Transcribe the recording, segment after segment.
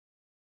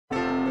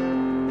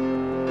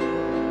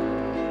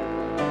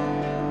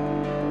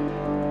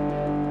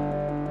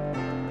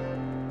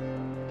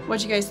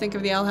What'd you guys think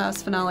of the Owl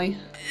House finale?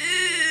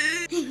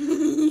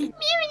 The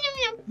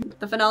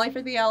finale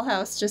for the Owl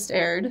House just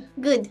aired.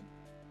 Good.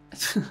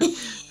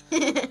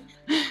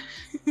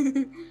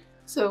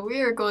 So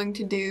we are going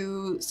to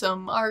do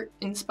some art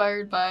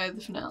inspired by the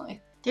finale.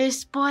 There's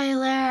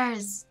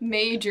spoilers.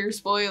 Major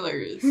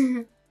spoilers.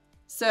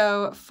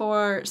 So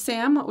for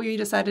Sam, we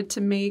decided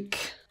to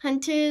make...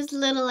 Hunter's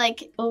little,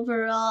 like,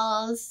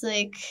 overalls,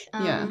 like,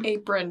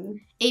 Apron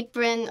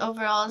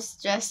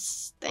overalls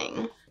dress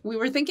thing. We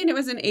were thinking it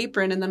was an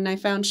apron, and then I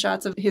found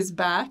shots of his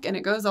back, and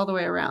it goes all the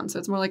way around, so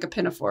it's more like a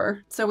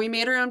pinafore. So we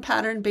made our own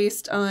pattern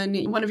based on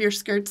one of your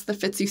skirts that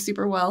fits you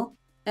super well.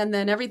 And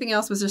then everything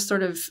else was just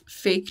sort of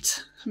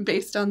faked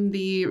based on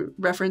the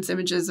reference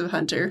images of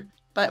Hunter.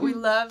 But we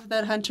love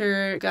that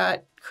Hunter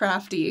got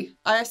crafty.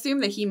 I assume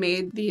that he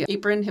made the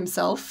apron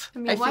himself. I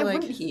mean, why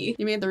wouldn't he?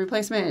 He made the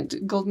replacement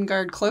Golden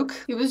Guard cloak.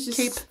 He was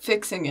just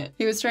fixing it.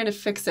 He was trying to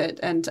fix it,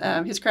 and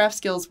his craft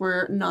skills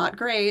were not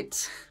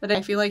great, but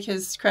I feel like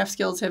his craft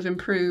skills have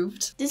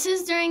improved. This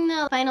is during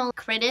the final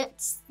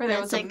credits. Where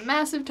there was a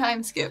massive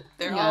time skip.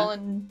 They're all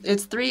in...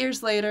 It's 3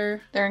 years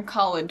later. They're in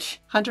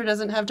college. Hunter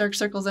doesn't have dark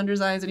circles under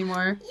his eyes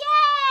anymore.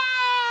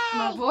 Yay!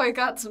 My boy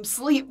got some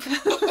sleep.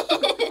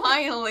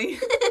 Finally.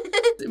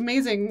 It's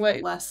amazing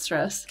what less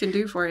stress can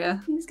do for you.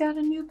 He's got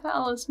a new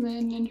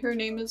talisman, and her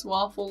name is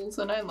Waffles,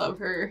 and I love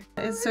her.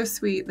 It's so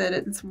sweet that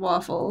it's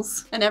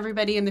Waffles. And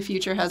everybody in the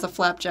future has a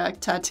flapjack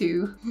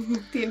tattoo.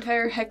 The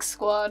entire Hex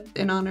squad.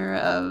 In honor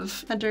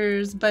of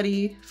Hunter's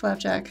buddy,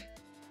 Flapjack.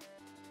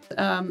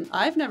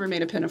 I've never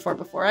made a pinafore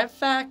before. In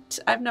fact,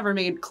 I've never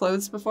made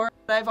clothes before.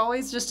 I've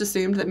always just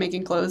assumed that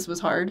making clothes was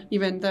hard,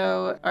 even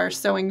though our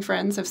sewing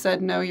friends have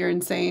said, no, you're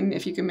insane.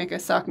 If you can make a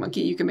sock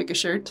monkey, you can make a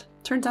shirt.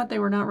 Turns out they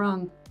were not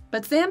wrong.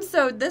 But Sam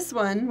sewed this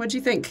one. What'd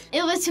you think?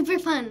 It was super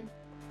fun.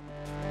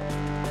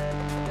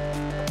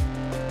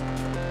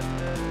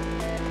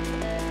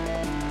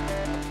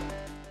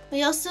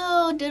 We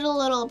also did a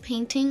little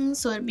painting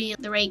so it'd be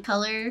the right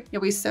color. Yeah,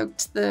 we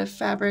soaked the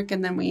fabric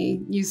and then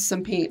we used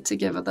some paint to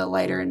give it the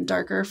lighter and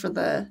darker for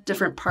the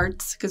different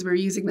parts because we were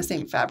using the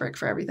same fabric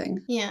for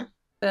everything. Yeah.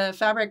 The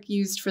fabric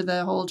used for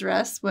the whole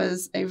dress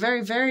was a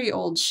very, very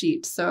old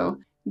sheet. So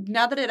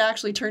now that it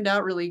actually turned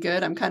out really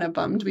good, I'm kind of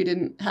bummed we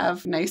didn't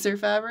have nicer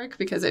fabric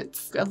because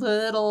it's a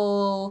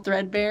little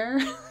threadbare.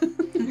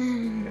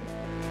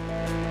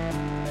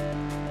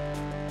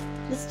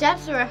 The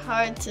straps were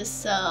hard to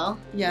sew.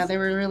 Yeah, they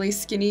were really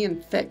skinny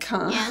and thick,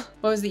 huh? Yeah.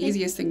 What was the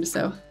easiest thing to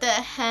sew? The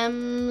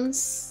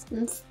hems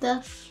and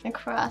stuff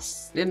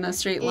across. In a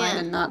straight line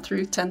and not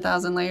through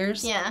 10,000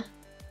 layers? Yeah.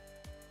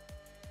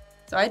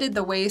 So I did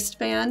the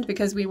waistband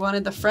because we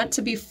wanted the front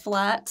to be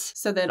flat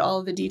so that all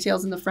of the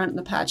details in the front and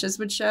the patches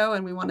would show,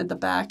 and we wanted the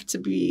back to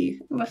be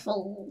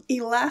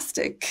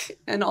elastic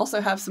and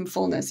also have some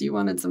fullness. You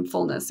wanted some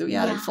fullness, so we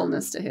added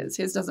fullness to his.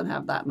 His doesn't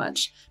have that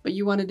much, but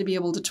you wanted to be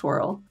able to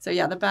twirl. So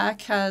yeah, the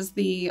back has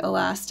the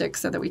elastic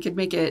so that we could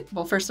make it,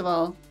 well, first of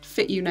all,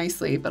 fit you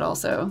nicely, but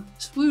also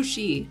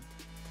swooshy.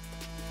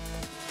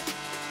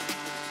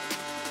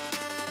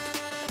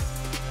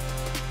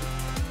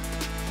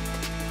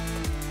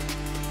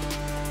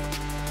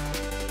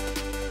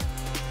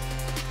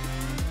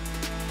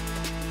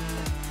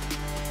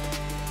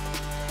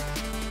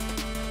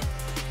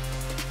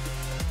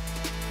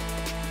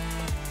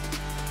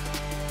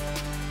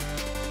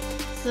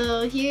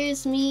 So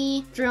here's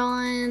me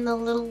drawing the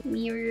little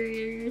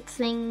mirror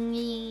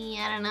thingy,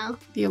 I don't know.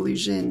 The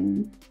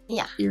illusion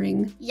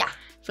earring. Yeah.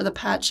 For the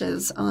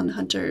patches on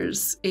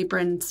Hunter's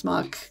apron,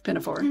 smock,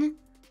 pinafore. Mm-hmm.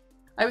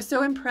 I was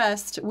so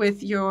impressed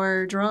with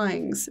your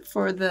drawings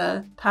for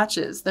the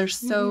patches. They're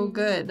so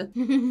good.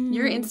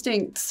 Your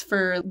instincts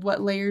for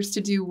what layers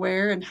to do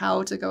where and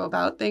how to go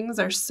about things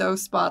are so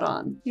spot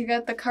on. You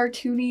got the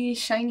cartoony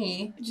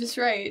shiny just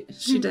right.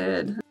 She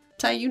did.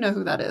 Ty, you know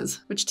who that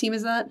is. Which team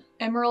is that?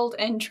 Emerald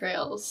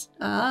Entrails.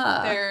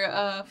 Ah. They're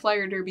a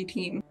flyer derby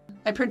team.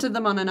 I printed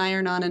them on an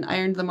iron-on and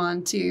ironed them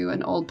onto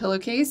an old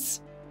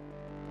pillowcase.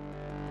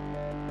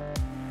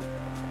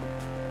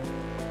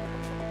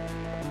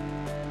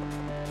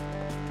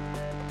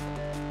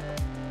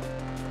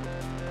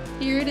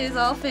 Here it is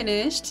all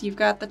finished. You've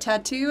got the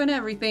tattoo and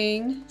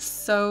everything.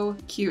 So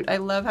cute. I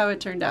love how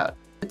it turned out.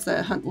 It's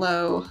a Hunt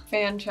Low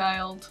fan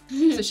child.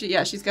 So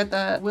she's got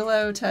the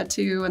willow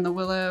tattoo and the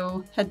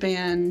willow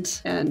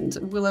headband and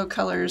willow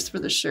colors for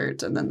the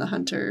shirt and then the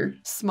Hunter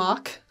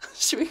smock.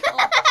 Should we call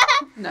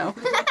it? No.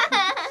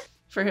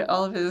 For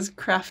all of his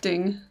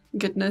crafting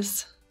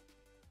goodness.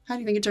 How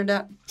do you think it turned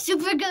out?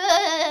 Super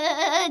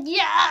good!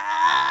 Yeah!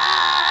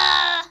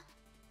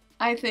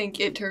 I think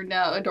it turned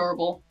out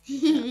adorable.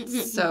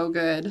 So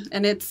good.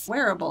 And it's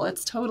wearable.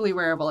 It's totally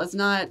wearable. It's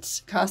not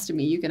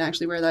costumey. You can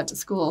actually wear that to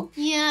school.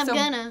 Yeah, I'm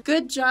gonna.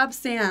 Good job,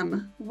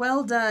 Sam.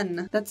 Well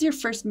done. That's your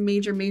first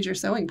major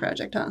sewing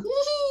project, huh?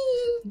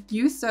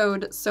 You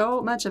sewed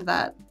so much of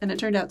that, and it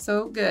turned out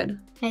so good.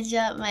 I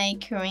dropped my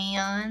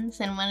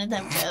crayons, and one of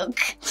them broke.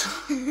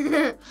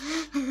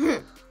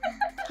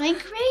 My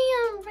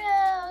crayon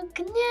broke!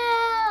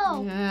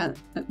 No! Yeah.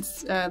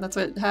 Yeah, that's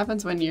what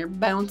happens when you're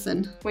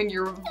bouncing. When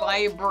you're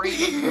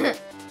vibrating.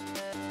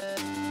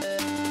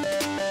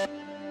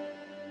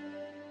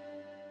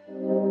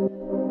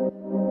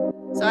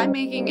 So I'm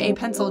making a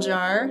pencil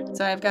jar.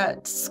 So I've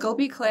got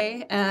Sculpey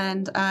clay,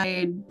 and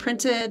I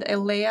printed a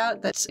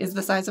layout that is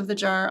the size of the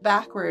jar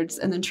backwards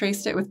and then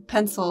traced it with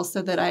pencil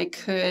so that I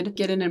could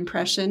get an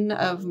impression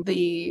of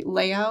the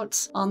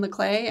layout on the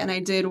clay. And I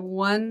did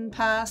one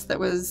pass that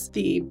was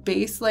the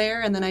base layer,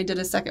 and then I did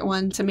a second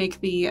one to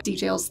make the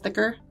details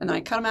thicker. And then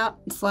I cut them out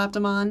and slapped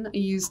them on. I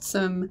used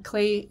some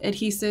clay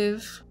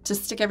adhesive to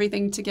stick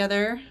everything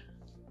together.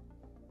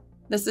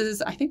 This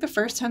is, I think, the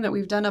first time that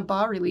we've done a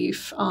bas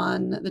relief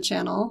on the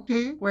channel,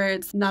 where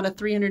it's not a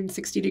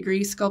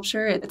 360-degree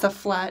sculpture. It's a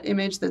flat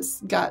image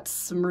that's got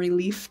some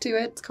relief to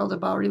it. It's called a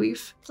bas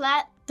relief.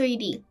 Flat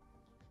 3D.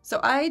 So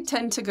I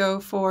tend to go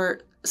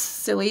for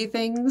silly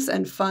things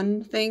and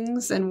fun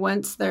things, and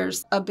once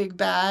there's a big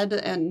bad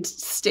and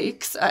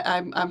stakes,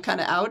 I'm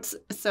kind of out.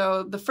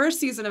 So the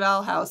first season of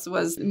Owl House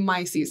was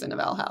my season of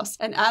Owl House,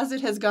 and as it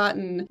has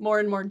gotten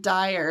more and more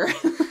dire,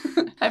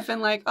 I've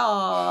been like,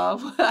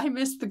 oh, I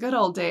miss the good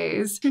old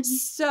days.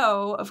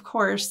 So, of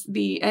course,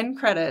 the end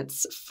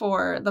credits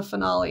for the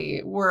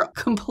finale were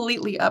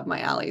completely up my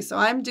alley. So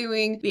I'm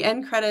doing the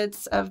end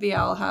credits of the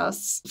Owl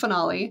House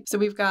finale. So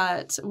we've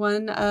got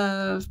one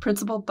of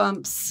Principal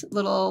Bump's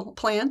little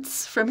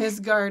plants from his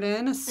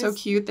garden. It's so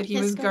cute that he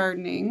was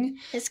gardening.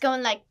 It's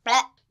going like,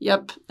 blah.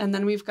 Yep. And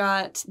then we've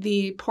got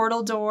the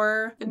portal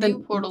door. The new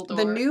portal door.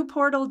 The new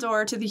portal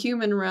door to the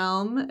human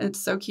realm. It's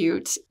so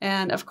cute.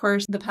 And of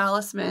course, the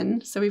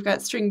palisman. So we've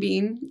got String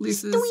Bean,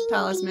 Luce's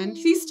palisman.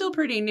 He's still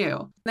pretty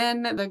new.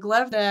 Then the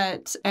glove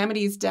that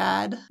Amity's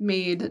dad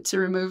made to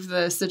remove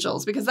the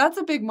sigils, because that's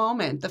a big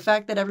moment. The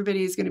fact that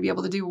everybody's going to be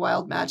able to do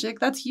wild magic,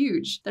 that's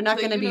huge. They're not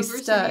going to be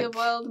stuck. The University of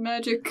Wild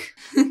Magic.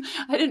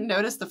 I didn't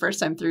notice the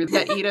first time through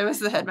that Ida was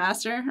the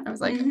headmaster. I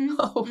was like,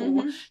 oh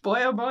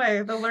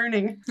boy, the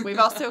learning. We've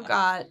also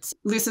got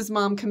Luce's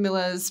mom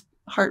Camilla's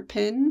heart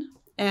pin,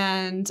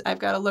 and I've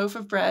got a loaf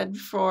of bread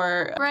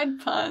for bread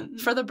pun.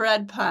 For the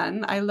bread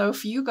pun. I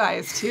loaf you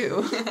guys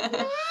too.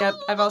 Yep.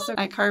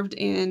 I carved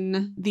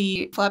in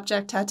the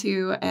flapjack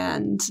tattoo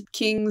and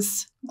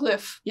King's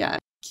glyph. Yeah.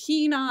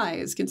 Keen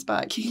eyes can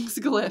spot King's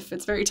glyph.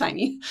 It's very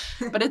tiny,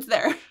 but it's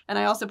there. And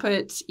I also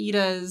put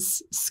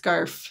Ida's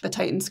scarf, the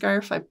Titan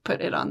scarf. I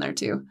put it on there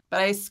too.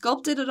 But I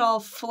sculpted it all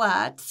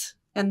flat.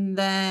 And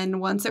then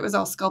once it was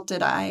all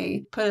sculpted,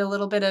 I put a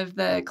little bit of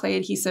the clay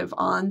adhesive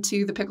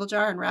onto the pickle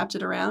jar and wrapped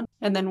it around.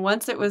 And then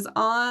once it was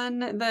on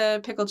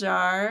the pickle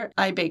jar,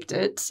 I baked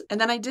it.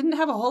 And then I didn't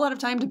have a whole lot of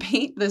time to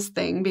paint this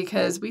thing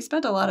because we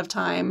spent a lot of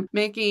time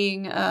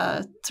making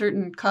a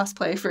certain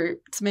cosplay for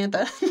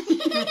Samantha.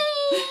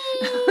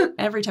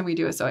 Every time we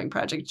do a sewing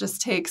project, it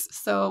just takes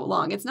so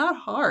long. It's not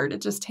hard.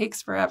 It just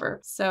takes forever.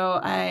 So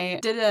I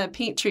did a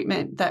paint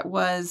treatment that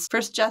was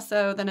first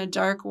gesso, then a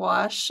dark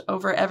wash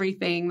over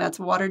everything. That's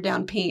watered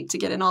down paint to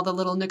get in all the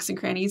little nooks and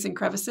crannies and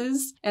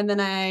crevices. And then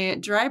I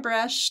dry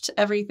brushed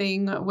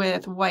everything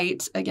with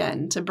white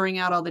again to bring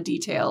out all the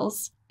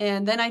details.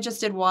 And then I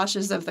just did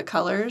washes of the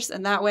colors,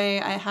 and that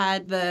way I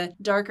had the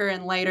darker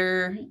and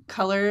lighter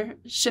color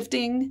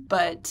shifting,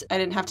 but I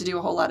didn't have to do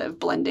a whole lot of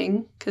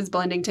blending because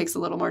blending takes a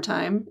little more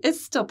time.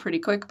 It's still pretty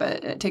quick,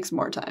 but it takes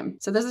more time.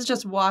 So this is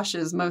just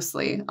washes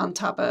mostly on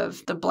top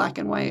of the black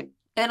and white.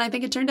 And I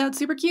think it turned out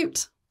super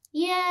cute.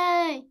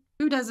 Yay!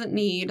 Who doesn't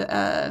need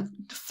a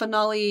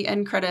finale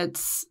end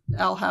credits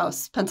Owl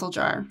House pencil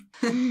jar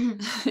in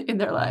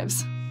their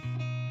lives?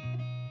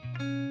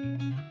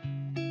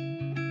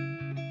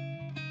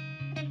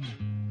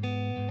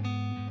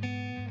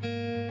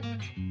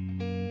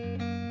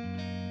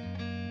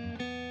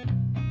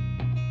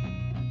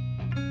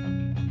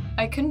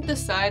 I couldn't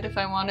decide if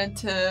I wanted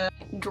to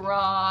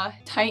draw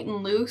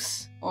Titan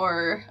Loose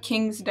or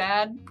King's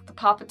dad, the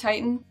Papa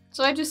Titan.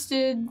 So I just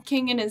did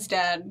King and his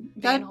dad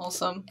being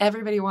wholesome.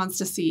 Everybody wants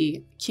to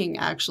see King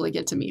actually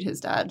get to meet his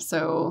dad,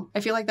 so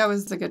I feel like that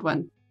was a good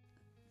one.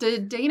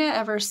 Did Dana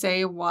ever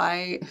say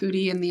why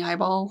Hootie in the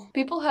eyeball?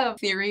 People have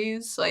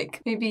theories,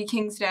 like maybe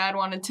King's dad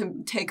wanted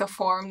to take a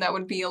form that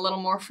would be a little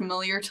more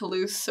familiar to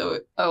Luce, so...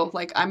 Oh,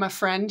 like, I'm a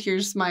friend,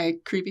 here's my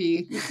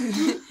creepy...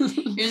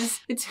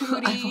 It's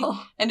Hootie,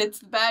 and it's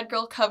the Bad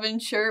Girl Coven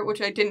shirt, which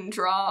I didn't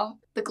draw.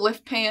 The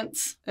glyph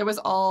pants. It was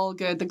all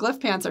good. The glyph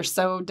pants are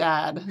so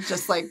dad,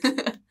 just like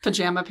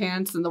pajama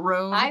pants and the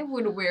robe. I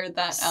would wear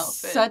that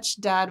outfit.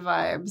 Such dad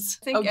vibes.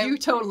 You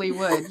totally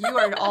would. You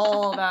are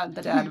all about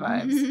the dad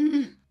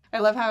vibes. I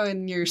love how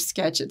in your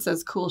sketch it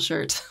says cool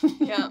shirt.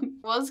 Yeah.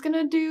 Was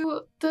gonna do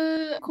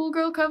the Cool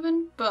Girl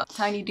Coven, but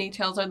tiny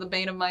details are the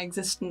bane of my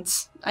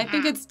existence. I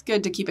think it's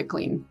good to keep it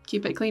clean.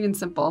 Keep it clean and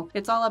simple.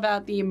 It's all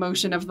about the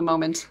emotion of the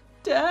moment.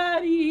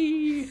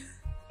 Daddy!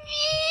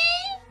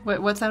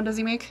 What sound does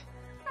he make?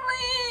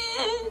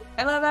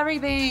 I love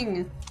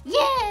everything!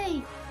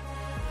 Yay!